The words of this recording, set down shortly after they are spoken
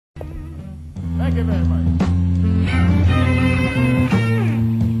Thank you very much.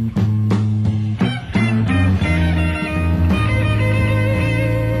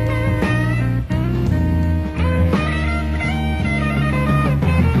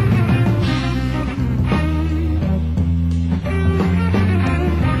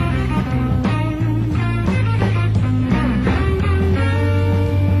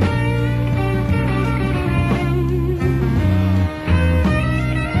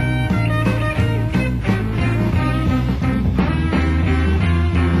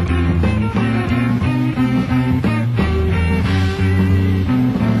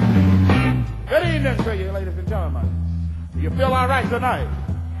 Tonight.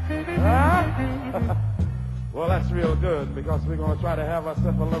 Huh? Well, that's real good because we're going to try to have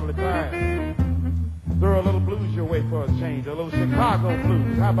ourselves a lovely time. Throw a little blues your way for a change, a little Chicago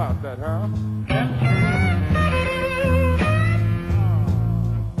blues. How about that, huh?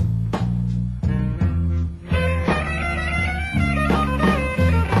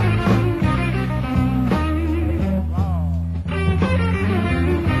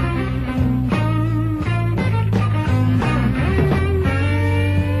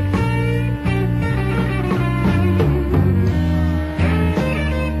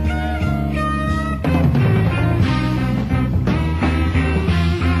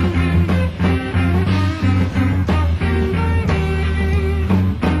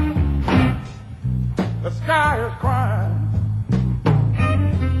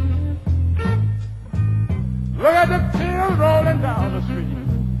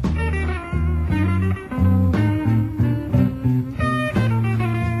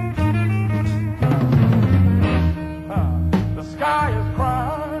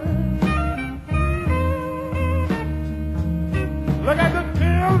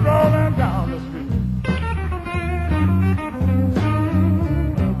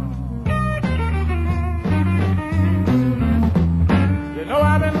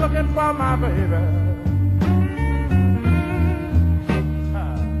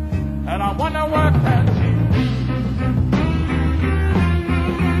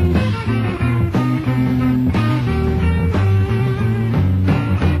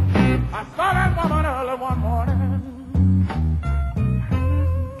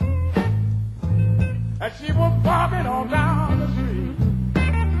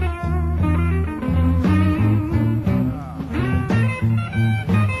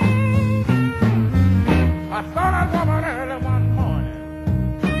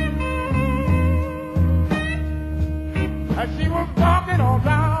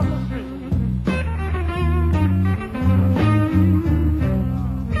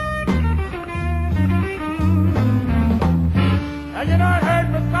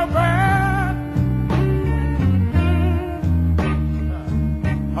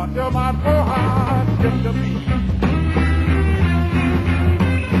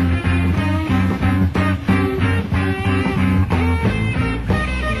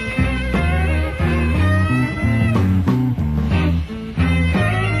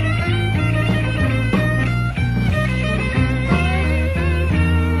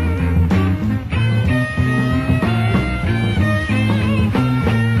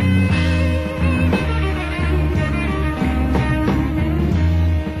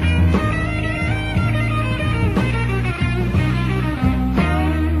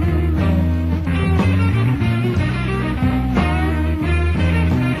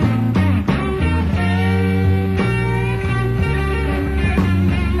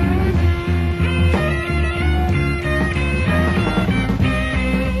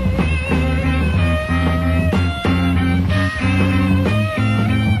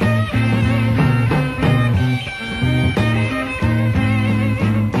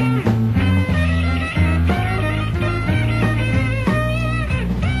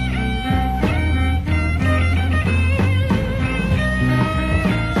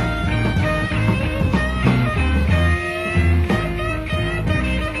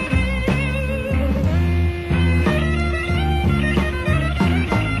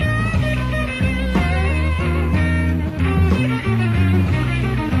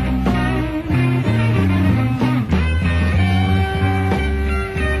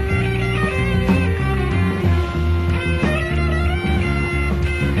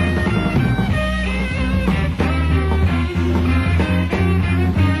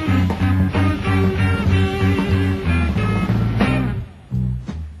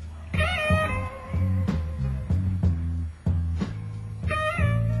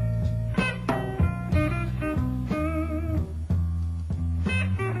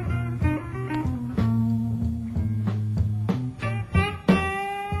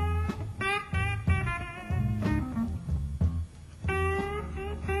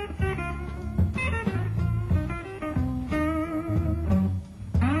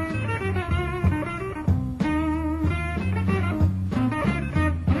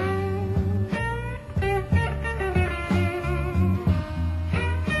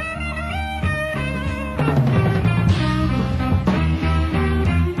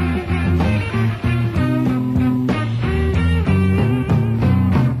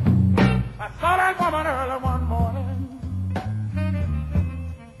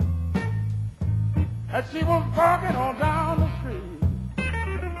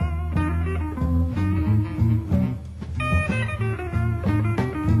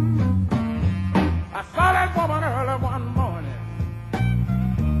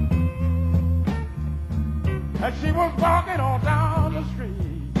 as she was walking on down the street.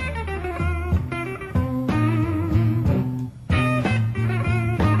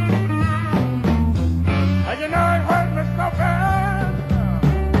 And you know it hurt me so bad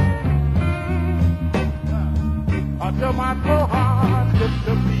until my poor heart skipped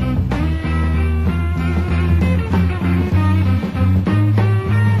a beat.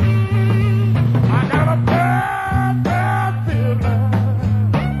 I got a bad, bad feeling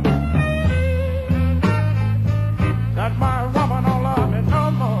that my woman don't love me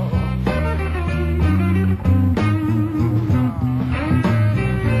no more.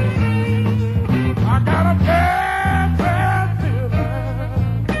 I got a bad, bad feeling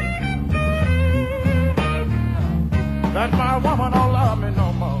that my woman don't love me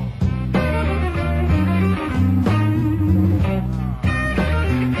no more.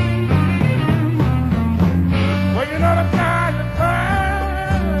 Well, you know the time to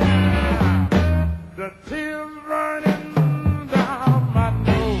cry, the tears running down my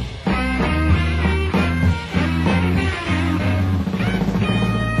nose.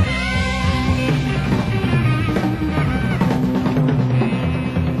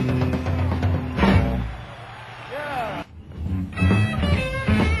 Yeah.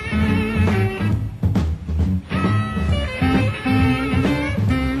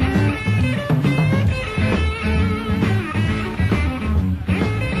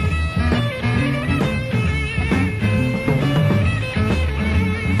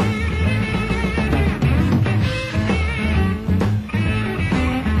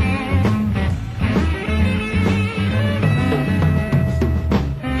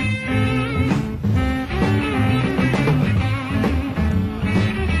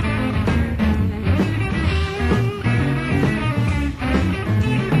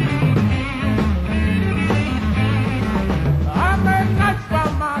 I made nights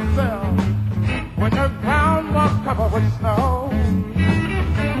by myself when the ground was covered with snow.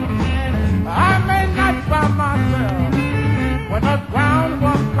 I made nights by myself when the ground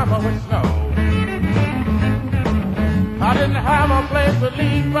was covered with snow. I didn't have a place to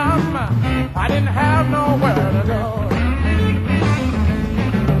leave from. I didn't have nowhere to go.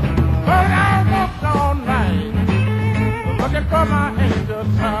 But I walked all night looking for my angel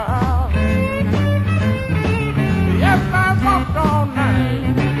child. Yes, I walked all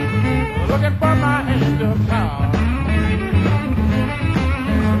night looking for my angel child.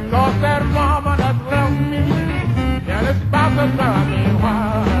 Cause that woman has left me and it's about to drive me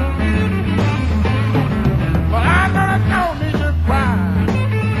wild. But I know that don't need to cry,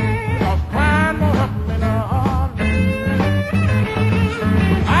 cause crying won't help me none.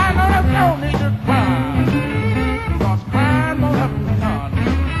 I know that don't need to cry, cause crying won't help me none.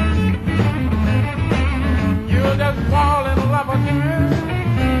 You'll just fall in love again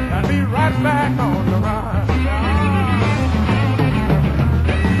and be right back on the run.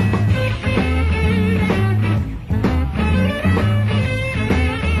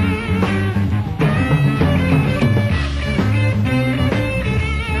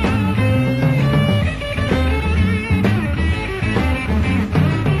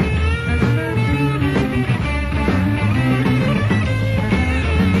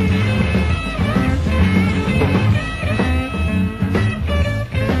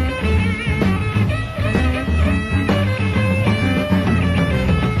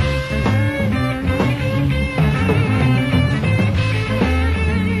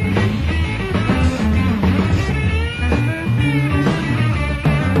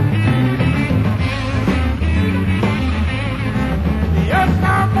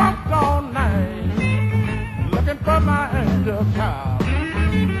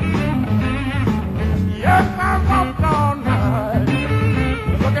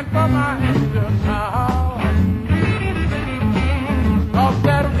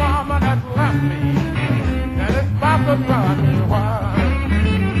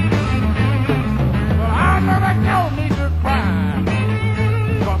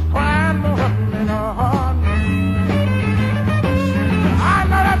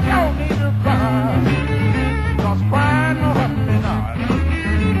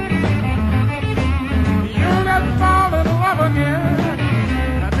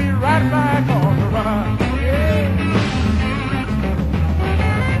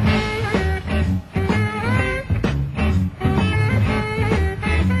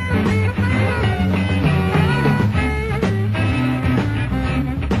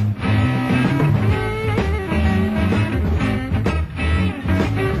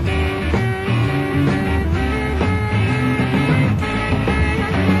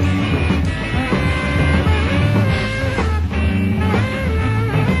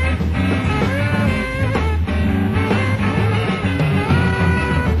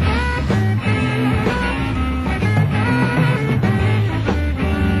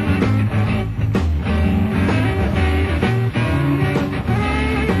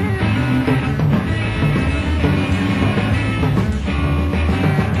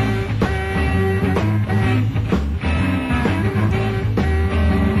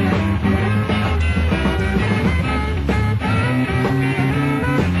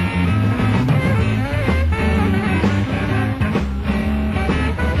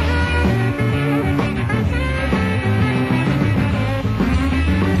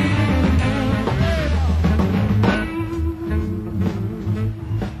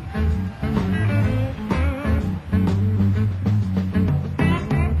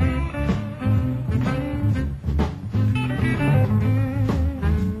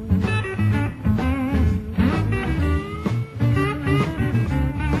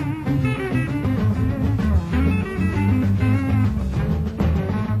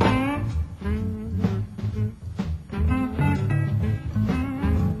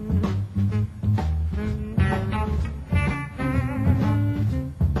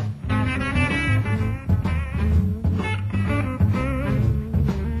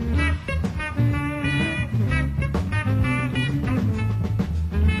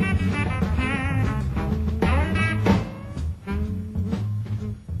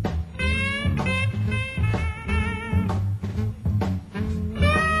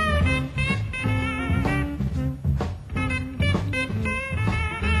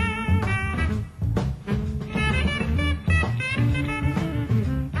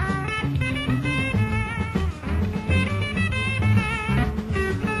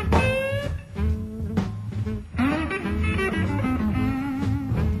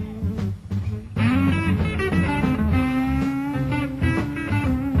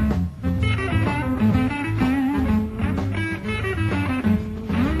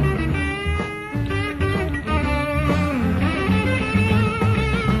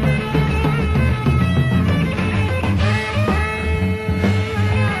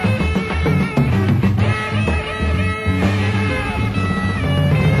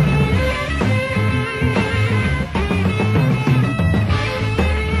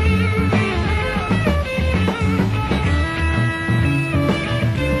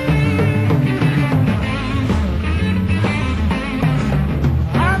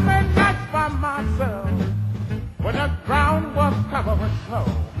 snow.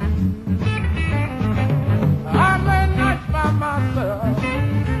 I lay nights by myself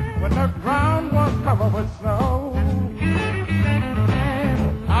when the ground was covered with snow.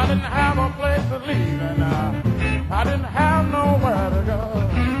 I didn't have a place to leave and I didn't have nowhere to go.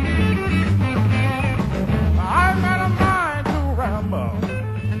 I got a mind to ramble.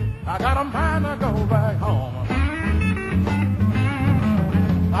 I got a mind to go back home.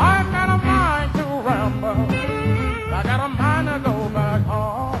 I got a mind to ramble. I got a mind to go back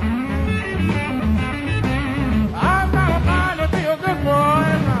home. I've got a mind to be a good boy.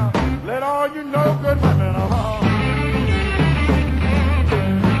 Now, let all you know good women alone.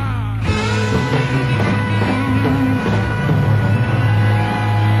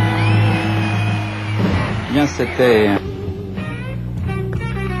 Bien, c'était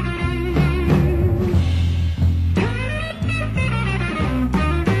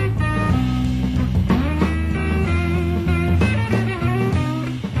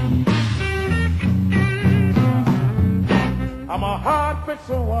I'm a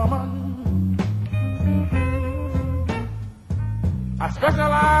hard-fixer woman. I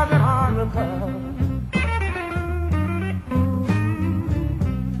specialize in hard repair.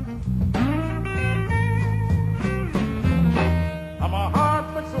 I'm a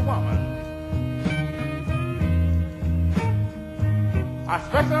hard-fixer woman. I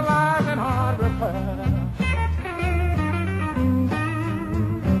specialize in hard repair.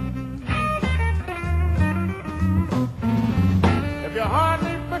 If you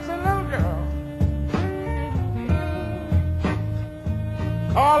hardly fix a little girl,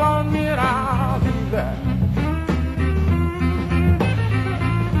 call on me and I'll be there.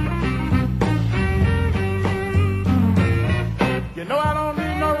 You know I don't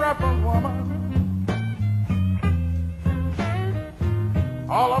need no reference woman.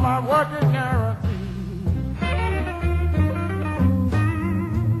 All of my work is guaranteed.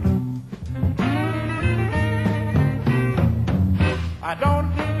 I don't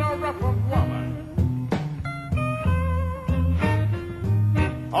need no reference woman.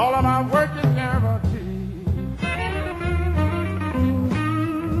 All of my work is guaranteed.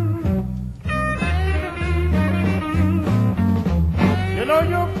 You know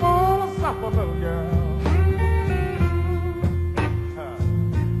you're full of supper, little girl.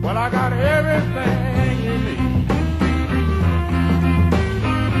 Well, I got everything you need.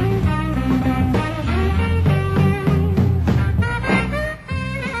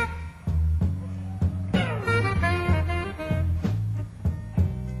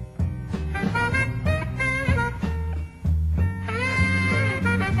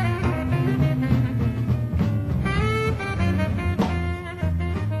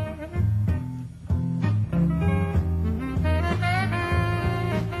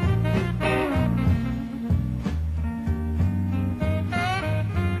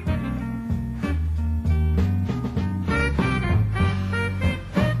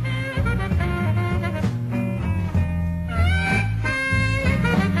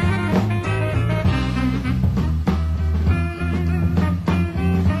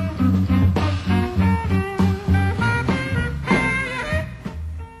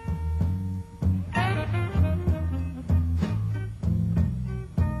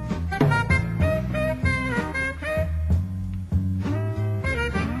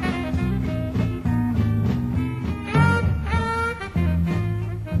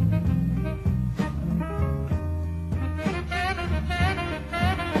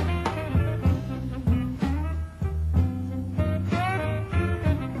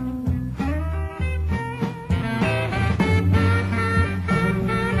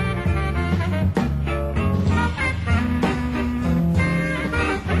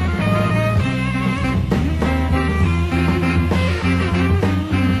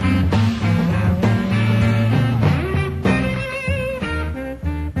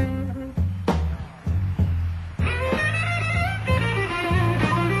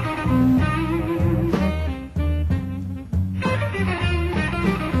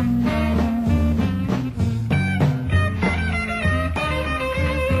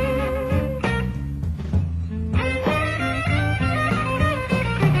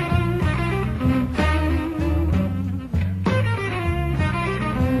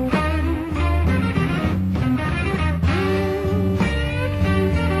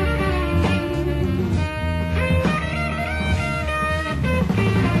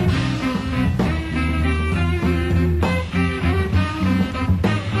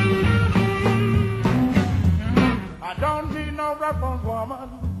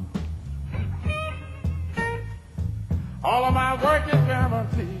 All of my work is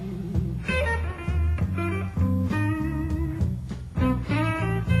guaranteed.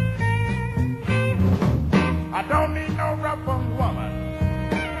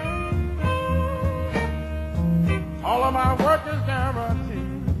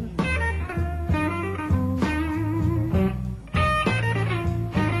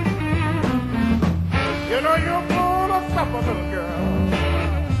 up a little girl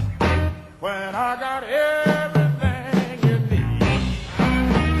when I got everything you need.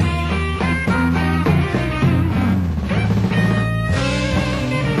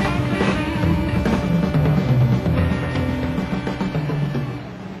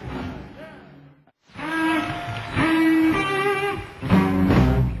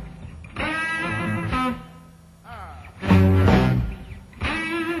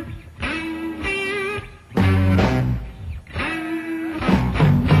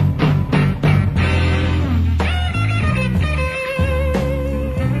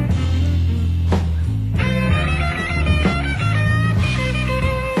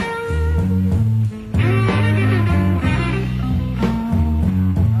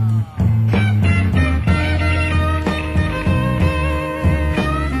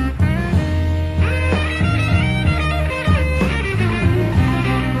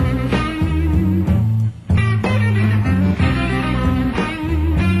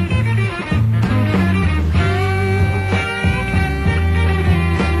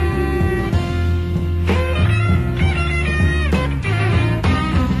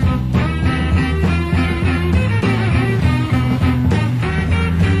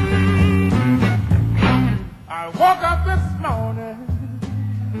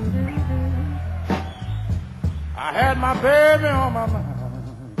 I had my baby on my mind.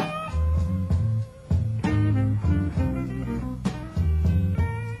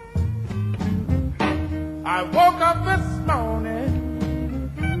 I woke up this morning,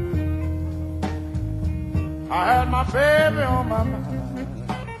 I had my baby on my mind.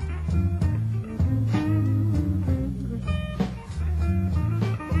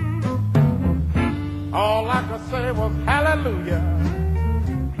 All I could say was hallelujah.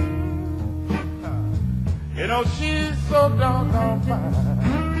 You know, she's so doggone fine.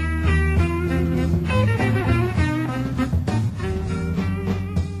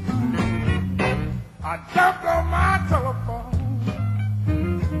 I jumped on my telephone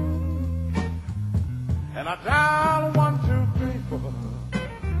and I dialed 1, 2, 3, 4.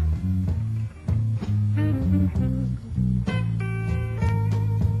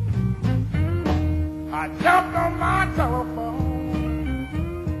 I jumped on my telephone.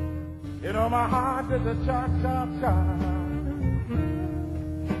 You know, my heart is a cha-cha-cha.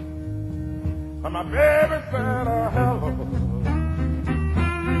 And my baby said, oh, hello.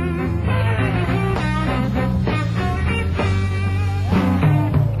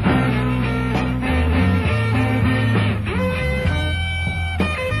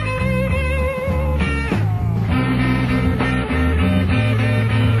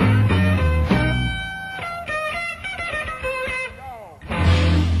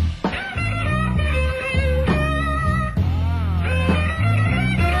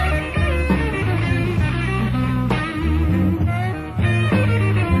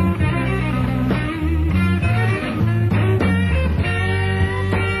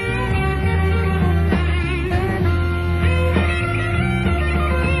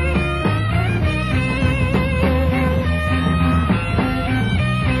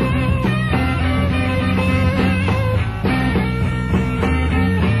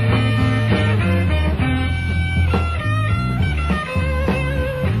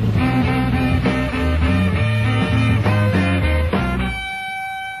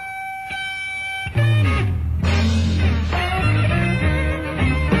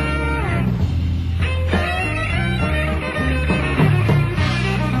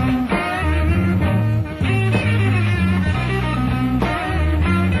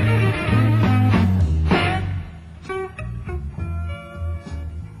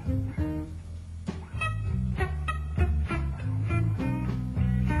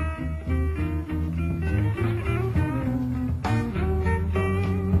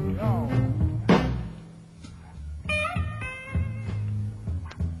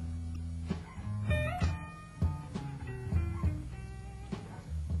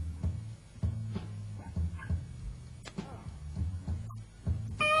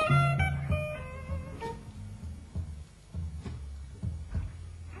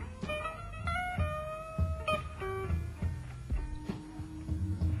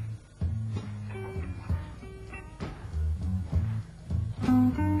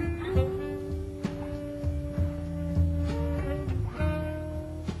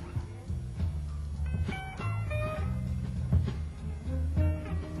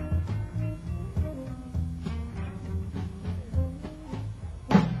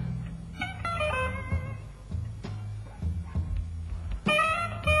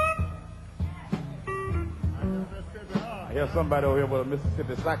 I hear somebody over here with a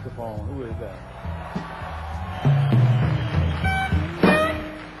Mississippi saxophone. Who is that?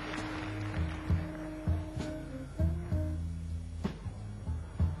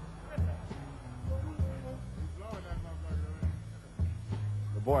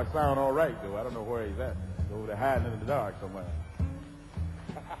 boy sound all right, though. I don't know where he's at. He's over there hiding in the dark somewhere.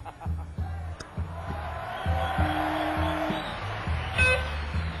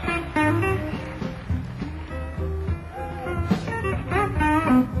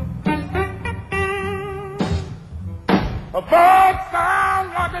 A bird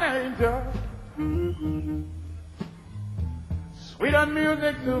sounds like an angel, sweeter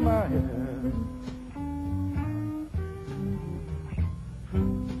music to my ear.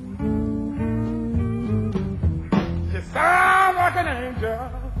 She sounds like an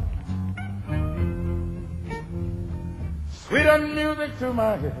angel, sweeter music to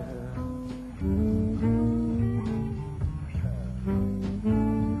my ear.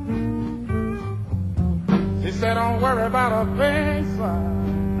 She said, don't worry about a thing, son.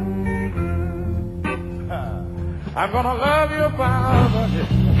 I'm gonna love you forever.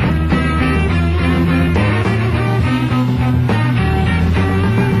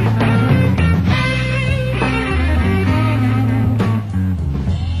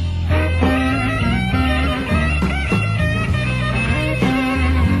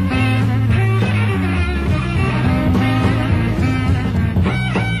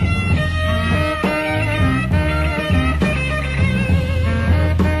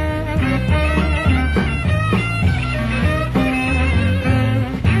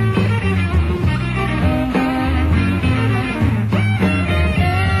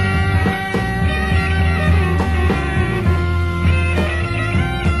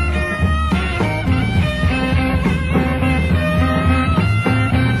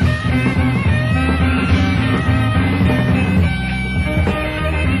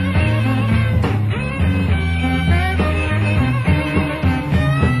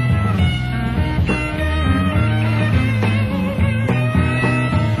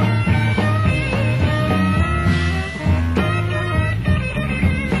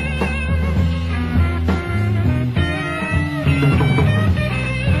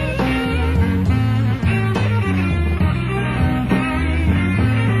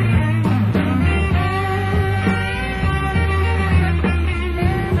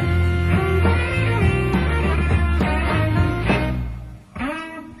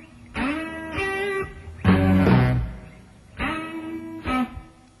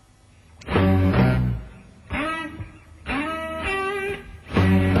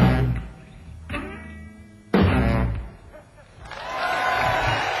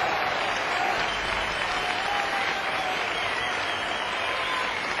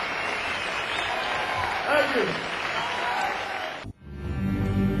 Thank you.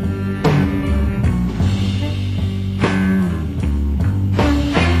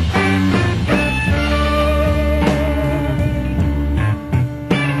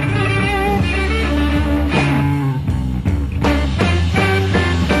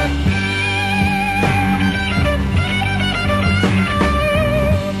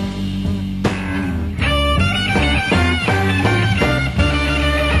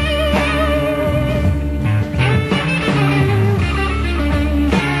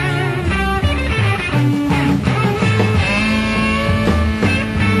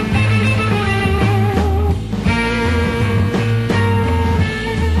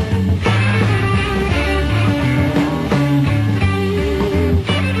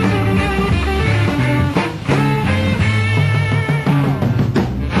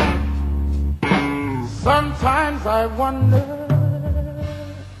 Sometimes I wonder,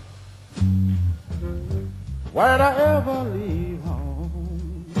 why'd I ever leave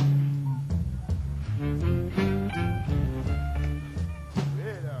home?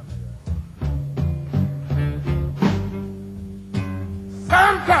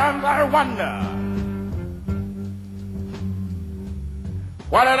 Sometimes I wonder,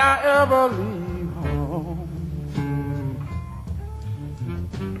 why did I ever leave home?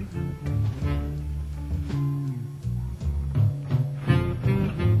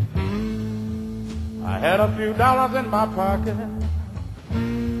 I had a few dollars in my pocket.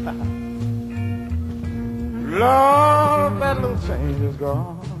 Lord, that little change is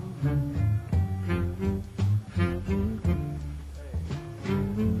gone.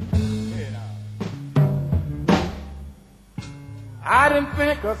 I didn't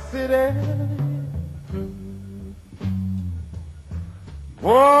think a city,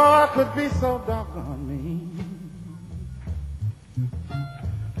 boy, could be so doggone mean.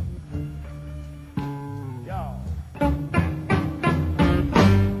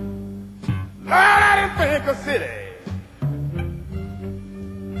 Lord, I didn't think a city,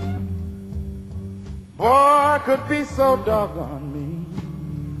 boy, could be so doggone mean.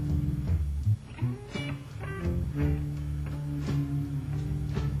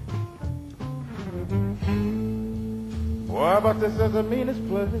 Boy, but this is the meanest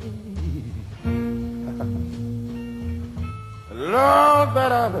place, Lord,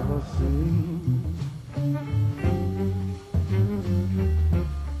 that I've ever